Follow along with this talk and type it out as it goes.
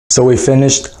So we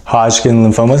finished Hodgkin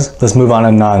lymphomas. Let's move on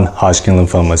to non-Hodgkin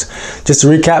lymphomas. Just to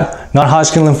recap,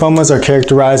 non-Hodgkin lymphomas are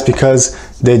characterized because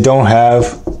they don't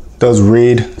have those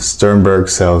Reed-Sternberg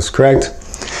cells, correct?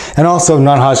 And also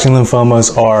non-Hodgkin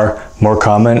lymphomas are more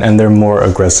common and they're more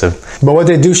aggressive. But what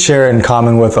they do share in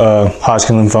common with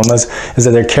Hodgkin lymphomas is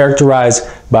that they're characterized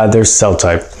by their cell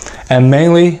type. And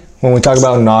mainly when we talk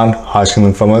about non-Hodgkin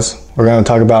lymphomas, we're going to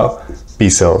talk about B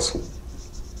cells.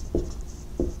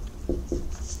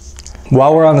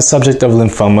 While we're on the subject of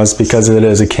lymphomas, because it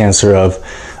is a cancer of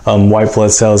white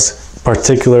blood cells,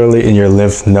 particularly in your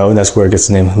lymph node, that's where it gets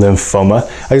the name lymphoma,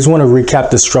 I just want to recap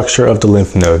the structure of the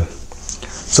lymph node.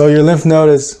 So your lymph node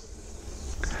is,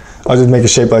 I'll just make a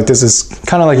shape like this, it's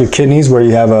kind of like your kidneys where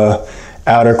you have a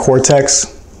outer cortex,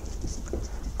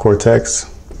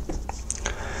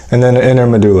 and then an inner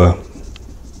medulla.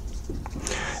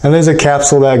 And there's a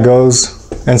capsule that goes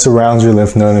and surrounds your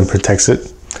lymph node and protects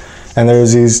it. And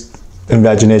there's these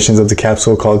invaginations of the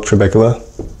capsule called trabecula.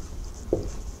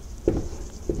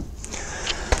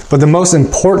 But the most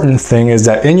important thing is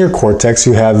that in your cortex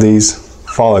you have these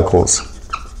follicles.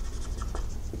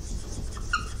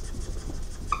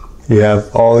 You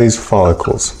have all these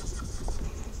follicles.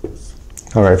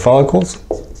 All right, follicles.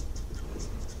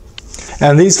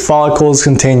 And these follicles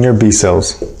contain your B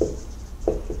cells.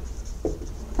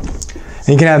 And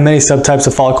you can have many subtypes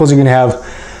of follicles. You can have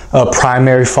a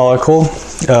primary follicle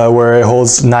where it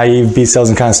holds naive B cells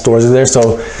and kind of stores it there.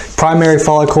 So primary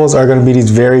follicles are going to be these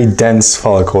very dense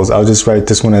follicles. I'll just write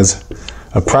this one as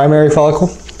a primary follicle.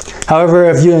 However,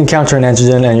 if you encounter an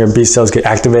antigen and your B cells get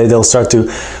activated, they'll start to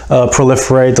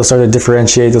proliferate, they'll start to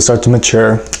differentiate, they'll start to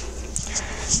mature.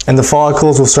 And the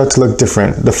follicles will start to look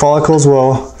different. The follicles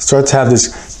will start to have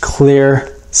this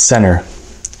clear center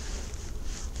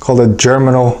called a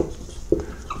germinal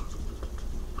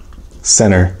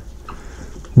center.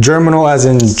 Germinal as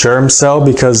in germ cell,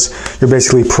 because you're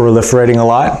basically proliferating a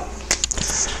lot.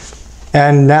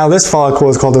 And now this follicle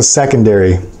is called a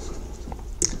secondary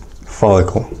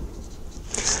follicle.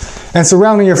 And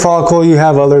surrounding your follicle you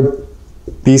have other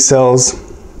B cells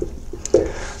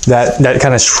that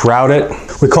kind of shroud it.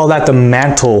 We call that the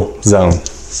mantle zone.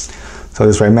 So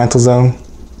this right, mantle zone.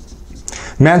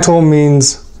 Mantle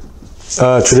means,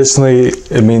 traditionally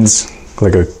it means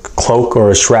like a cloak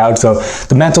or a shroud. So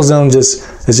the mantle zone is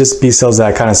just B cells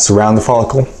that kind of surround the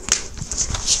follicle.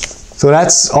 So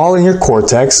that's all in your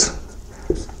cortex.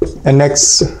 And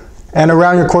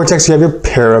around your cortex you have your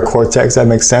paracortex, that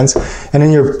makes sense. And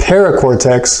in your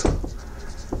paracortex,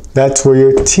 that's where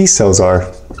your T cells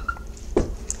are. And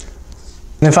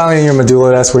then finally in your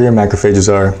medulla, that's where your macrophages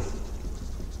are.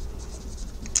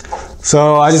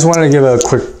 So I just wanted to give a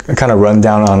quick kind of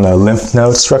rundown on the lymph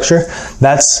node structure.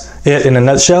 That's it in a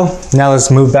nutshell. Now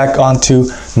let's move back on to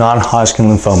non-Hodgkin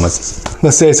lymphomas.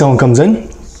 Let's say someone comes in,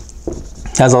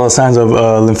 has all the signs of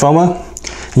lymphoma,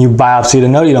 and you biopsy the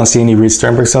node, you don't see any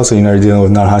Reed-Sternberg cells, so you know you're dealing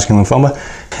with non-Hodgkin lymphoma.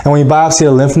 And when you biopsy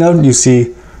a lymph node, you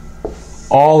see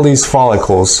all these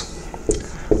follicles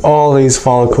all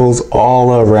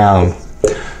around.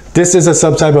 This is a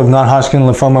subtype of non-Hodgkin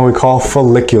lymphoma we call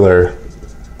follicular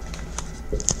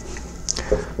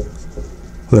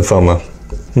lymphoma.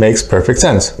 Makes perfect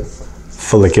sense.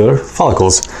 Follicular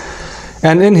follicles.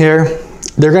 And in here,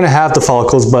 they're going to have the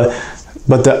follicles, but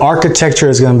the architecture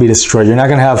is going to be destroyed. You're not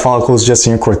going to have follicles just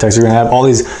in your cortex. You're going to have all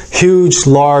these huge,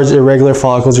 large, irregular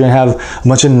follicles. You're going to have a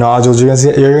bunch of nodules. You're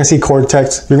going to see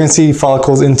cortex. You're going to see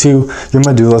follicles into your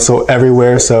medulla, so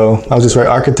everywhere. So I'll just write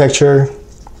architecture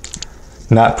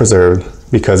not preserved,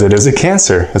 because it is a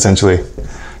cancer, essentially.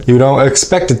 You don't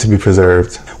expect it to be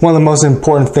preserved. One of the most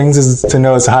important things is to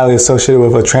know it's highly associated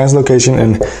with a translocation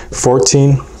in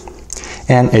 14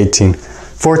 and 18.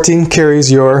 14 carries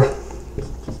your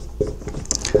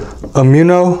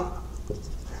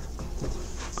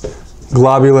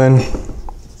immunoglobulin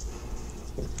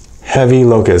heavy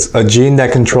locus, a gene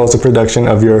that controls the production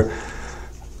of your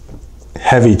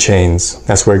heavy chains.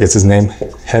 That's where it gets its name,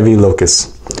 heavy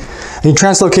locus. And you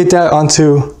translocate that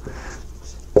onto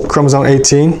chromosome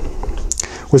 18,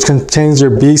 which contains your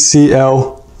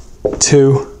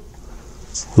BCL2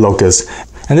 locus.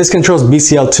 And this controls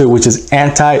BCL2, which is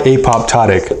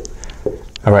anti-apoptotic.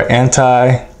 All right,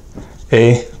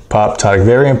 anti-apoptotic.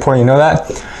 Very important, you know that?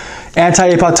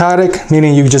 Anti-apoptotic,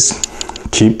 meaning you just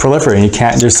keep proliferating.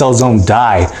 Your cells don't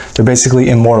die. They're basically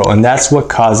immortal, and that's what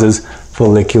causes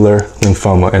follicular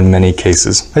lymphoma in many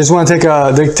cases. I just want to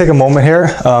take a moment here.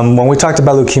 When we talked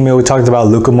about leukemia, we talked about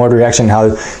leukomotor reaction,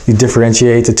 how you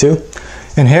differentiate the two.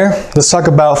 And here, let's talk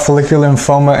about follicular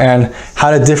lymphoma and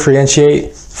how to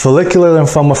differentiate follicular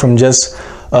lymphoma from just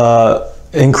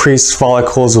increased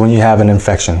follicles when you have an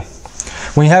infection.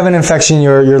 When you have an infection,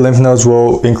 your lymph nodes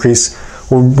will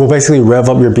will basically rev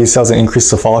up your B cells and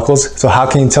increase the follicles. So how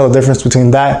can you tell the difference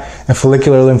between that and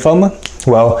follicular lymphoma?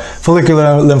 Well, follicular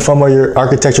lymphoma, your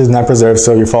architecture is not preserved,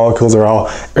 so your follicles are all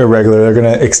irregular. They're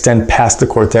going to extend past the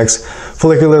cortex.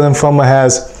 Follicular lymphoma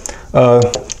has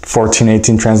 14,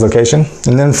 18 translocation.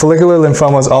 And then follicular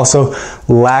lymphomas also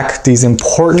lack these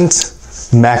important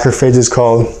macrophages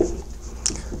called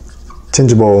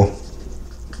tingible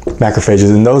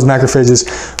macrophages, and those macrophages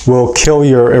will kill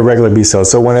your irregular B cells.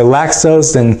 So when it lacks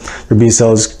those, then your B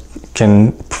cells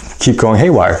can keep going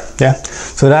haywire. Yeah.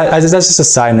 So that's just a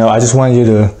side note. I just wanted you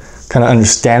to kind of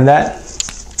understand that.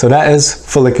 So that is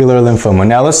follicular lymphoma.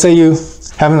 Now let's say you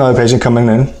have another patient coming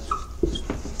in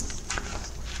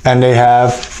and they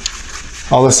have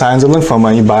all the signs of lymphoma,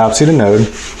 and you biopsy the node.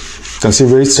 Don't see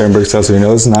really Sternberg cells, so you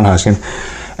know this is non-Hodgkin.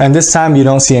 And this time you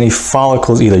don't see any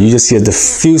follicles either. You just see a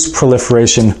diffuse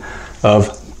proliferation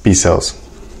of B cells.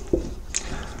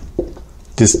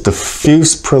 This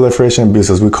diffuse proliferation of B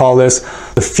cells. We call this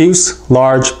diffuse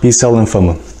large B cell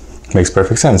lymphoma. Makes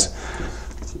perfect sense.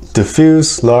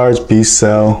 Diffuse large B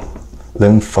cell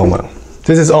lymphoma.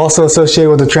 This is also associated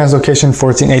with the translocation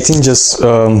 14-18, just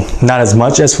not as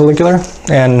much as follicular.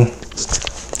 And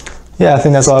yeah, I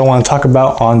think that's all I want to talk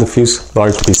about on diffuse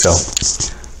large B cell.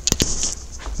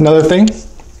 Another thing,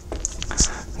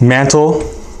 mantle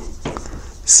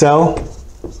cell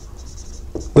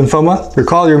lymphoma.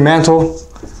 Recall your mantle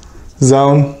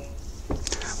zone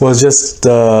was just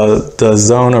the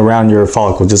zone around your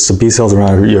follicle, just the B cells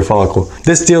around your follicle.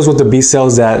 This deals with the B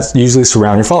cells that usually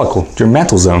surround your follicle, your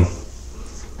mantle zone.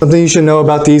 Something you should know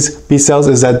about these B cells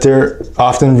is that they're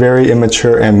often very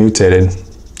immature and mutated.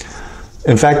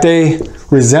 In fact, they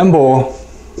resemble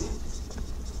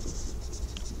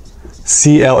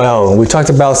CLL. We talked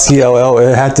about CLL.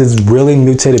 It had this really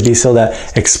mutated B cell that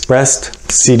expressed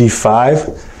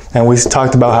CD5, and we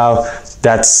talked about how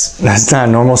that's not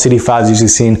normal. CD5 is usually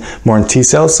seen more in T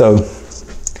cells, so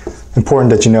important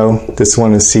that you know this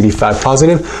one is CD5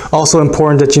 positive. Also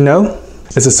important that you know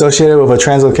it's associated with a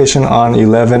translocation on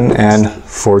 11 and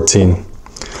 14.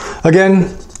 Again,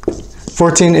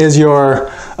 14 is your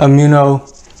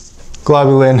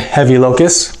immunoglobulin heavy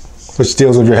locus, which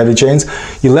deals with your heavy chains.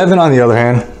 11, on the other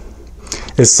hand,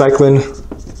 is cyclin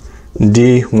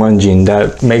D1 gene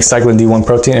that makes cyclin D1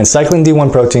 protein, and cyclin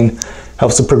D1 protein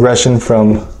helps the progression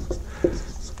from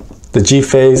the G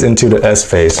phase into the S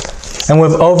phase. And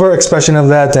with overexpression of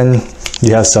that, then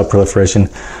you have cell proliferation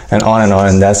and on,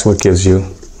 and that's what gives you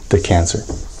the cancer.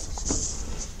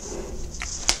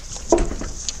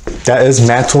 That is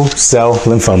mantle cell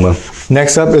lymphoma.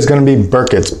 Next up is going to be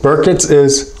Burkitts. Burkitts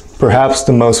is perhaps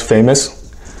the most famous.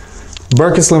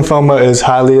 Burkitts lymphoma is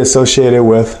highly associated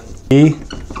with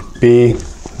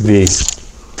EBV.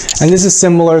 And this is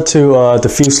similar to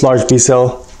diffuse large B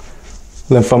cell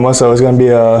lymphoma. So it's going to be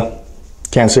a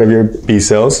cancer of your B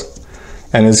cells,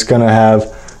 and it's going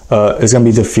to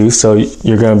be diffuse, so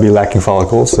you're going to be lacking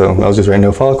follicles. So I was just writing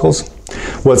no follicles.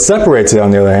 What separates it,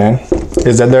 on the other hand,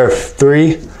 is that there are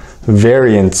 3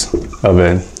 variants of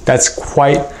it. That's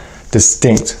quite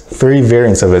distinct. 3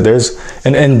 variants of it. There's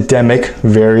an endemic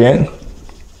variant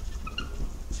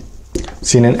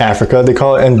seen in Africa. They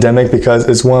call it endemic because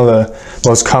it's one of the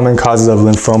most common causes of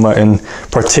lymphoma in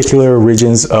particular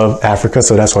regions of Africa,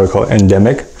 so that's why we call it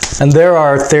endemic. And there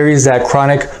are theories that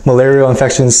chronic malarial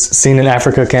infections seen in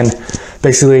Africa can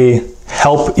basically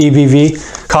help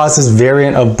EBV cause this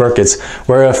variant of Burkitts,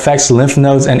 where it affects lymph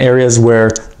nodes and areas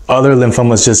where other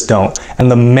lymphomas just don't.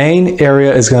 And the main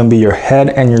area is going to be your head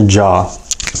and your jaw.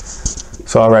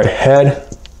 So I'll write head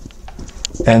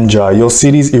and jaw. You'll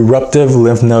see these eruptive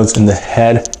lymph nodes in the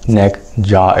head, neck,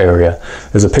 jaw area.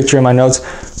 There's a picture in my notes.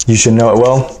 You should know it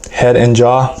well. Head and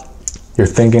jaw. You're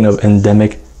thinking of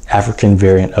endemic African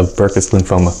variant of Burkitts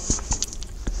lymphoma.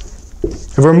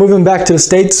 If we're moving back to the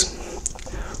States,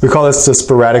 we call this the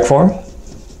sporadic form.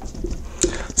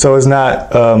 So it's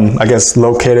not, I guess,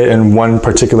 located in one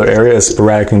particular area. It's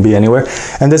sporadic, can be anywhere.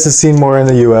 And this is seen more in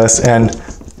the US, and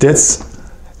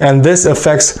this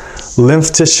affects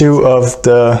lymph tissue of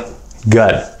the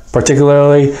gut,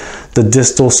 particularly the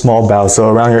distal small bowel,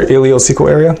 so around your ileocecal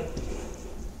area.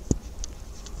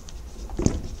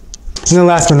 And then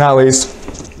last but not least,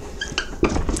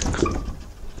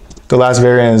 the last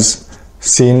variant is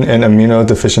seen in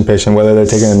immunodeficient patients, whether they're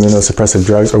taking immunosuppressive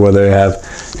drugs or whether they have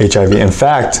HIV. In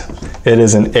fact, it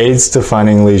is an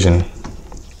AIDS-defining lesion.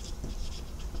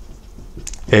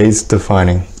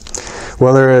 AIDS-defining.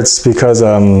 Whether it's because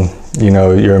you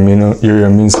know, your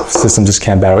immune system just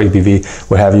can't battle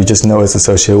EBV, what have you, just know it's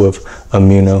associated with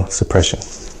immunosuppression.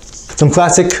 Some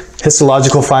classic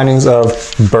histological findings of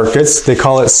Burkitts, they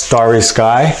call it starry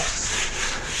sky.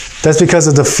 That's because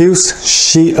the diffuse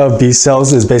sheet of B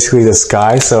cells is basically the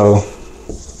sky, so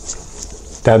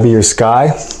that'd be your sky.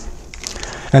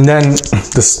 And then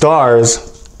the stars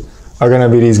are going to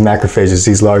be these macrophages,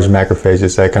 these large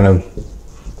macrophages that kind of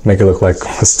make it look like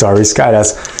a starry sky.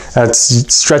 That's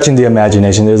stretching the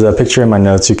imagination. There's a picture in my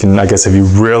notes. You can, I guess if you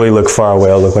really look far away,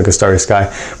 it'll look like a starry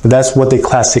sky. But that's what they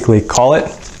classically call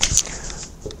it.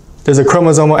 There's a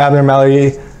chromosomal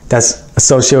abnormality that's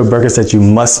associated with Burkitts that you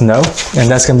must know, and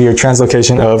that's going to be your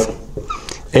translocation of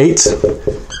 8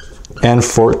 and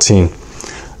 14.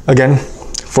 Again,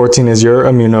 14 is your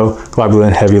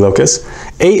immunoglobulin heavy locus.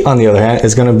 8, on the other hand,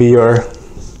 is going to be your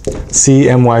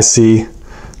CMYC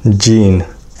gene.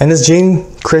 And this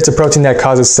gene creates a protein that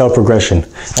causes cell progression.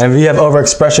 And if you have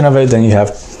overexpression of it, then you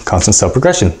have constant cell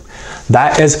progression.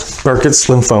 That is Burkitts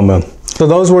lymphoma. So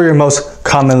those were your most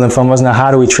common lymphomas. Now,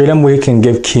 how do we treat them? We can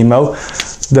give chemo.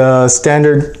 The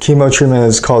standard chemo treatment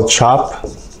is called CHOP,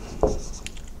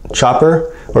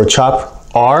 or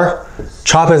CHOP-R.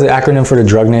 CHOP is an acronym for the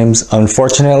drug names.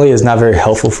 Unfortunately, it's not very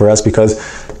helpful for us because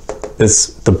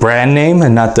it's the brand name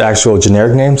and not the actual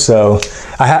generic name. So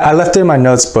I left it in my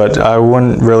notes, but I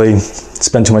wouldn't really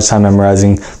spend too much time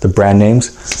memorizing the brand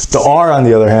names. The R, on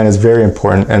the other hand, is very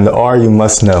important, and the R you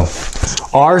must know.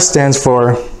 R stands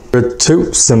for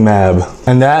rituximab,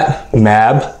 and that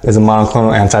MAB is a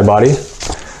monoclonal antibody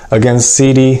against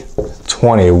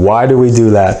CD20. Why do we do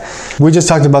that? We just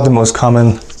talked about the most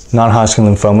common non-Hodgkin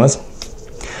lymphomas,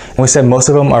 and we said most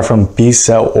of them are from B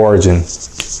cell origin.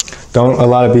 Don't a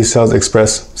lot of B cells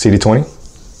express CD20?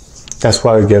 That's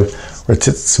why we give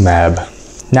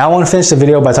rituximab. Now I want to finish the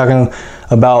video by talking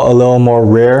about a little more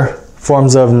rare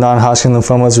forms of non-Hodgkin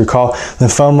lymphomas. Recall,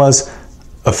 lymphomas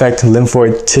affect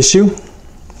lymphoid tissue.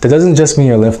 That doesn't just mean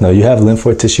your lymph node. You have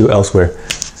lymphoid tissue elsewhere.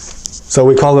 So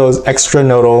we call those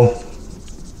extranodal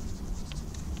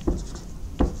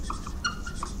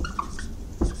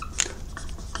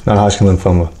non-Hodgkin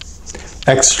lymphoma.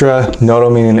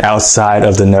 Extranodal meaning outside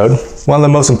of the node. One of the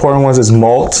most important ones is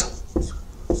MALT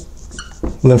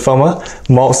lymphoma.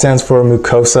 MALT stands for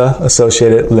mucosa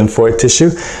associated lymphoid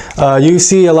tissue. You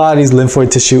see a lot of these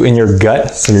lymphoid tissue in your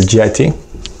gut, so your GIT.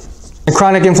 And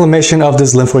chronic inflammation of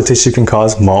this lymphoid tissue can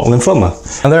cause MALT lymphoma.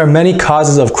 Now, there are many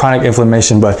causes of chronic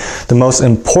inflammation, but the most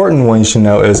important one you should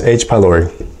know is H.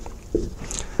 pylori.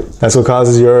 That's what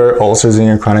causes your ulcers and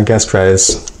your chronic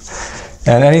gastritis.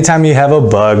 And anytime you have a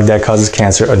bug that causes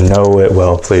cancer, know it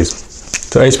well, please.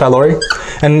 So H. pylori.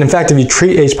 And in fact, if you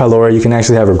treat H. pylori, you can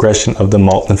actually have regression of the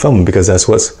MALT lymphoma because that's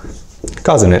what's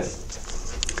causing it.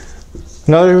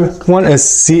 Another one is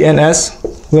CNS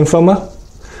lymphoma.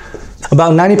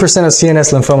 About 90% of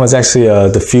CNS lymphoma is actually a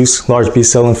diffuse large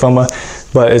B-cell lymphoma,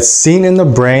 but it's seen in the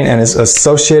brain and is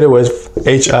associated with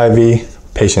HIV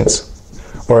patients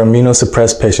or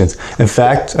immunosuppressed patients. In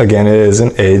fact, again, it is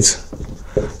an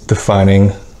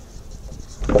AIDS-defining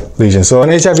lesion. So an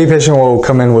HIV patient will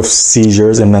come in with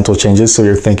seizures and mental changes, so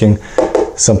you're thinking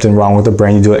something wrong with the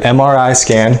brain. You do an MRI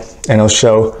scan and it'll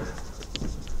show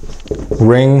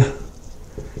ring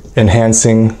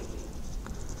enhancing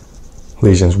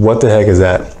lesions. What the heck is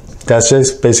that? That's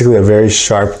just basically a very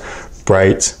sharp,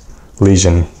 bright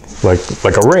lesion, like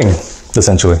a ring,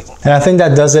 essentially. And I think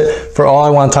that does it for all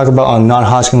I want to talk about on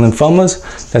non-Hodgkin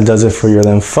lymphomas. That does it for your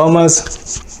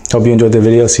lymphomas. Hope you enjoyed the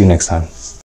video. See you next time.